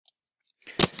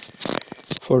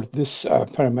For this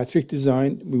parametric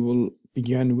design, we will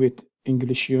begin with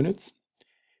English unit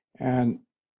and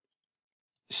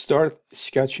start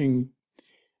sketching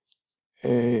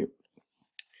a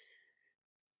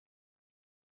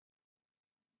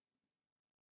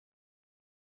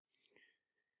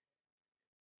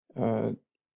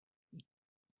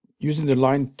using the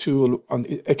line tool on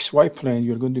the XY plane.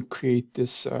 You're going to create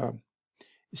this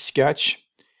sketch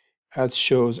as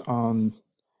shows on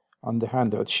the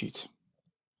handout sheet.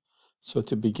 So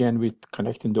to begin with,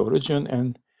 connecting the origin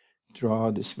and draw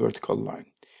this vertical line.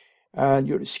 And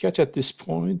your sketch at this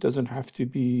point doesn't have to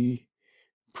be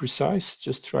precise.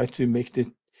 Just try to make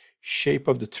the shape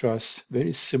of the truss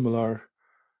very similar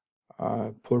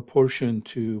proportion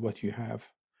to what you have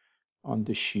on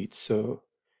the sheet. So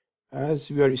as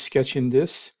we are sketching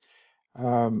this,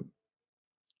 notice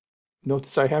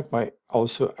I have my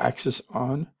also axis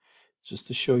on, just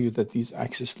to show you that these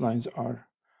axis lines are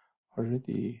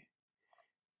already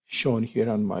shown here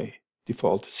on my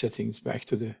default settings back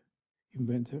to the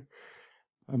Inventor.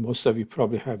 Most of you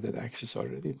probably have that axis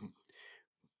already,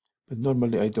 but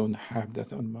normally I don't have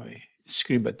that on my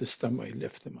screen, but this time I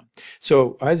left them on.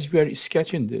 So as we are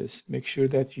sketching this, make sure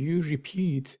that you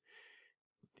repeat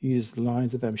these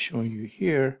lines that I'm showing you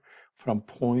here from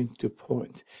point to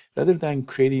point. Rather than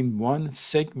creating one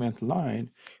segment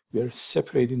line, we are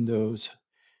separating those,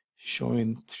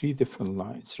 showing 3 different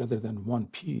lines. Rather than one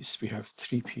piece, we have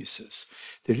 3 pieces.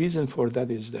 The reason for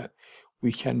that is that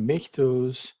we can make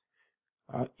those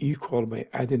equal by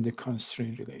adding the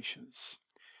constraint relations.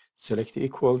 Select the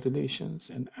equal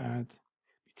relations and add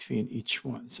between each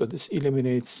one. So this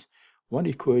eliminates one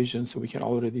equation, so we can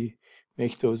already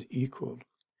make those equal.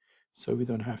 So we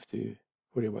don't have to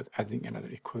worry about adding another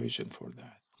equation for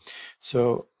that.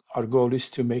 So our goal is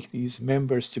to make these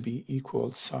members to be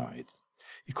equal size.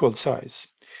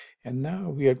 And now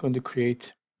we are going to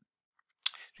create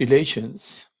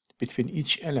relations between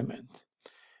each element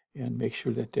and make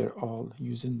sure that they're all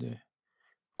using the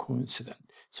coincident.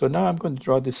 So now I'm going to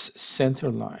draw this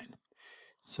center line.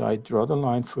 So I draw the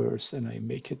line first and I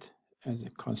make it as a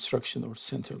construction or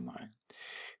center line.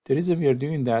 The reason we are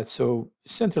doing that, so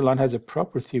center line has a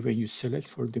property when you select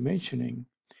for dimensioning,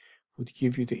 would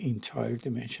give you the entire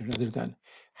dimension rather than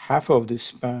half of the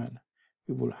span.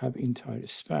 We will have entire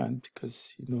span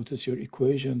because you notice your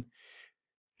equation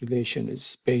relation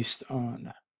is based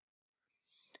on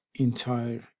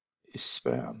entire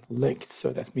span length. So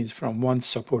that means from one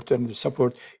support to another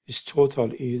support is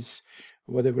total is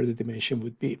whatever the dimension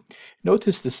would be.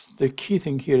 Notice this, the key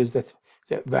thing here is that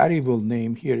the variable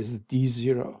name here is the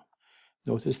D0.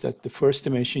 Notice that the first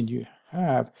dimension you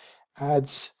have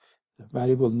adds the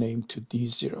variable name to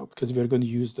D0 because we're going to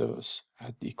use those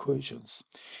at the equations.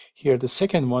 Here the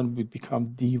second one would become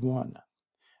D1.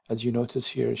 As you notice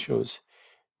here, it shows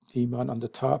D1 on the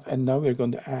top, and now we're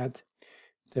going to add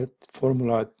that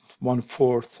formula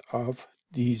 1/4 of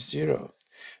D0.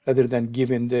 Rather than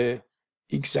giving the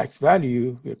exact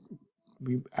value,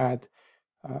 we add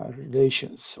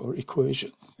relations or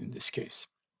equations in this case.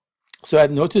 So I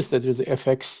noticed that there's a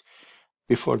fx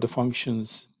before the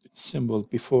function's symbol,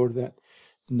 before that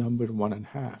number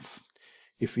 1.5.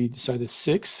 If we decided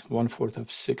 6, 1/4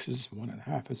 of 6 is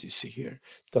 1.5, as you see here,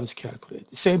 does calculate.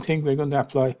 The same thing, we're going to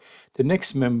apply the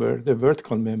next member, the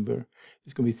vertical member,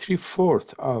 is going to be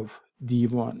 3/4 of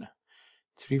D1.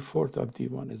 3/4 of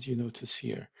D1, as you notice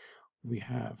here, we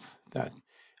have that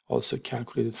also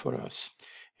calculated for us.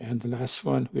 And the last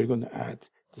one, we're going to add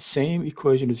the same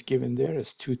equation is given there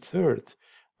as 2/3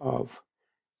 of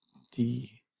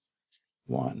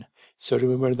D1. So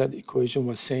remember that equation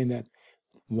was saying that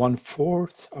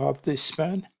 1/4 of the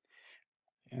span,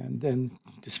 and then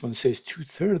this one says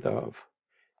 2/3 of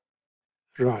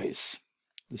rise.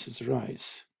 This is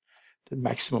rise, the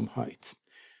maximum height.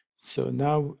 So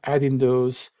now adding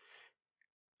those,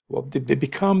 well, they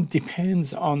become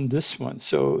depends on this one.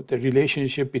 So the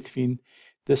relationship between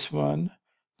this one,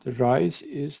 the rise,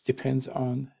 is depends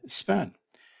on span.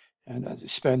 And as the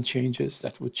span changes,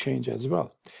 that would change as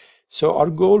well. So our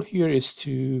goal here is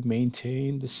to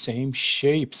maintain the same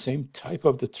shape, same type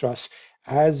of the truss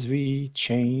as we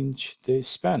change the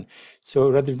span.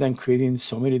 So rather than creating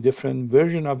so many different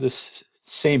versions of this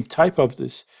same type of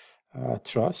this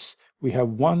truss, we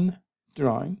have one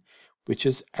drawing which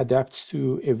is adapts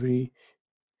to every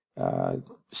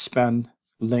span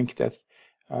length that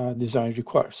design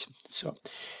requires. So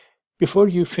before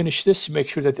you finish this, make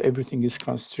sure that everything is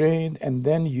constrained and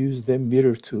then use the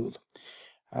mirror tool.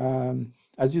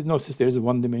 As you notice, there's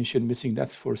one dimension missing.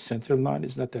 That's for center line.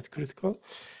 It's not that critical.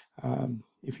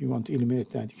 If you want to eliminate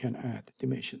that, you can add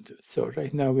dimension to it. So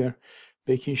right now we are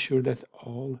making sure that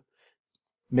all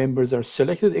members are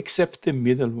selected except the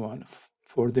middle one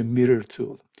for the mirror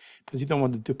tool, because you don't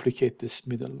want to duplicate this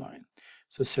middle line.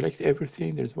 So select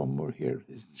everything. There's one more here.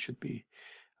 This should be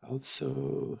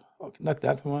also, okay, not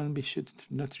that one. We should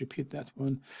not repeat that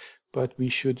one, but we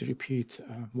should repeat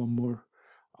one more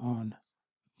on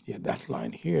that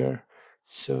line here.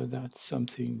 So that's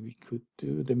something we could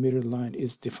do. The mirror line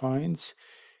is defined,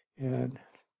 and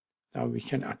now we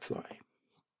can apply.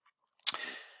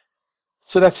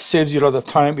 So that saves you a lot of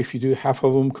time. If you do half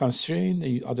of them constrained,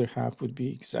 the other half would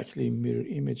be exactly mirror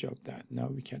image of that. Now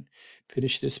we can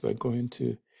finish this by going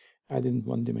to add in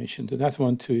one dimension to that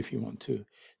one too, if you want to.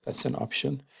 That's an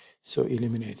option. So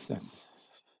eliminate that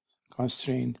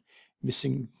constraint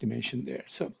missing dimension there.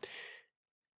 So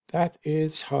that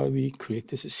is how we create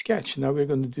this sketch. Now we're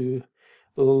going to do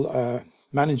a little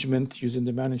management using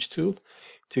the manage tool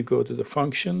to go to the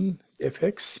function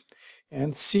fx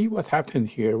and see what happened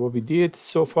here. What we did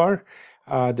so far,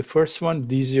 the first one,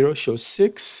 D0 shows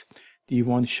 6,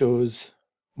 D1 shows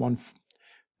 1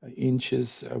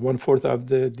 inches, 1/4 of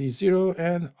the D0,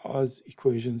 and as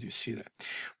equations, you see that.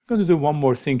 I'm going to do one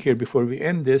more thing here before we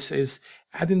end this, is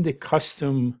adding the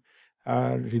custom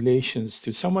relations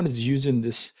to someone is using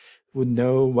this would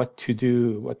know what to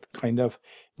do, what kind of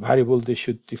variable they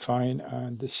should define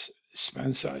on this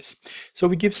span size. So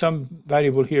we give some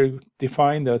variable here,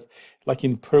 define that, like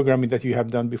in programming that you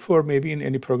have done before, maybe in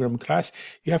any programming class,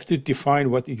 you have to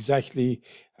define what exactly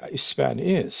span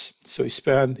is. So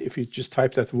span, if you just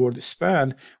type that word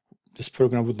span, this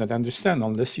program would not understand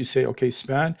unless you say, okay,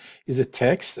 span is a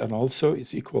text and also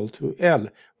is equal to L.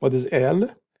 What is L?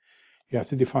 You have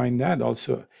to define that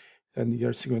also. And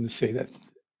you're going to say that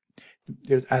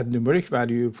there's add numeric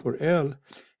value for L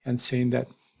and saying that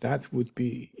that would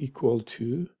be equal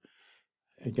to,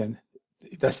 again,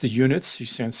 that's the units. You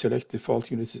can select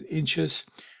default units as inches.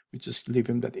 We just leave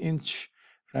them that inch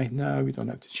right now. We don't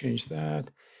have to change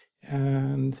that.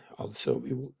 And also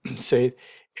we will say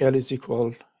L is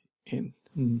equal in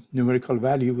numerical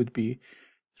value would be,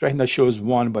 right now shows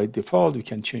 1 by default. We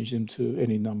can change them to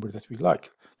any number that we like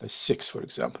 6, for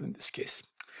example, in this case.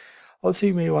 Also,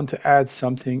 you may want to add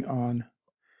something on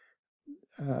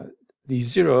the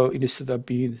 0. Instead of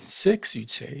being 6,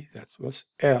 you'd say that was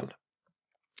L.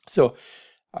 So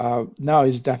now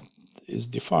that is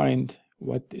defined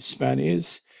what the span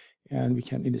is, and we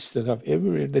can, instead of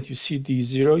everywhere that you see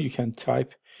D0, you can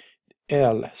type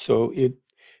L. So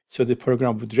the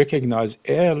program would recognize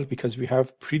L because we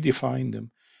have predefined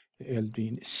them, L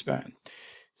being span.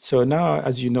 So now,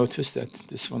 as you notice that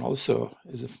this one also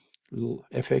is a little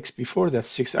fx before that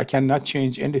 6. I cannot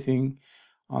change anything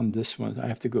on this one. I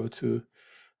have to go to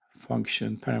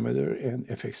function parameter and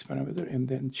fx parameter and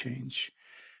then change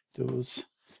those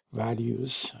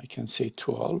values. I can say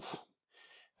 12.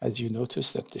 As you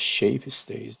notice that the shape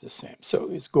stays the same.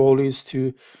 So its goal is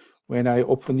to, when I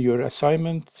open your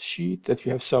assignment sheet that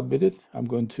you have submitted, I'm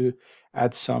going to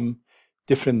add some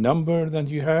different number than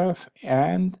you have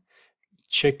and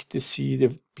check to see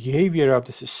the behavior of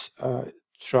this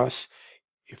truss,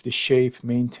 if the shape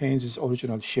maintains its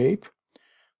original shape,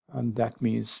 and that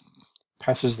means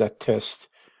passes that test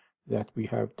that we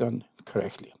have done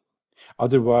correctly.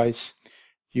 Otherwise,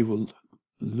 you will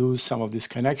lose some of these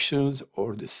connections,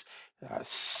 or this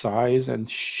size and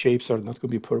shapes are not going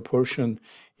to be proportional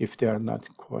if they are not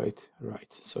quite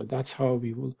right. So that's how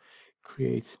we will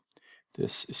create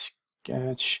this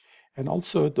sketch. And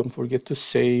also don't forget to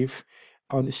save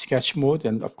on the sketch mode,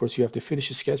 and of course you have to finish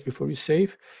the sketch before you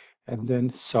save, and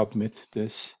then submit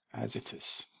this as it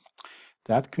is.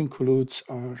 That concludes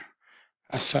our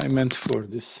assignment for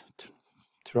this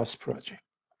Truss project.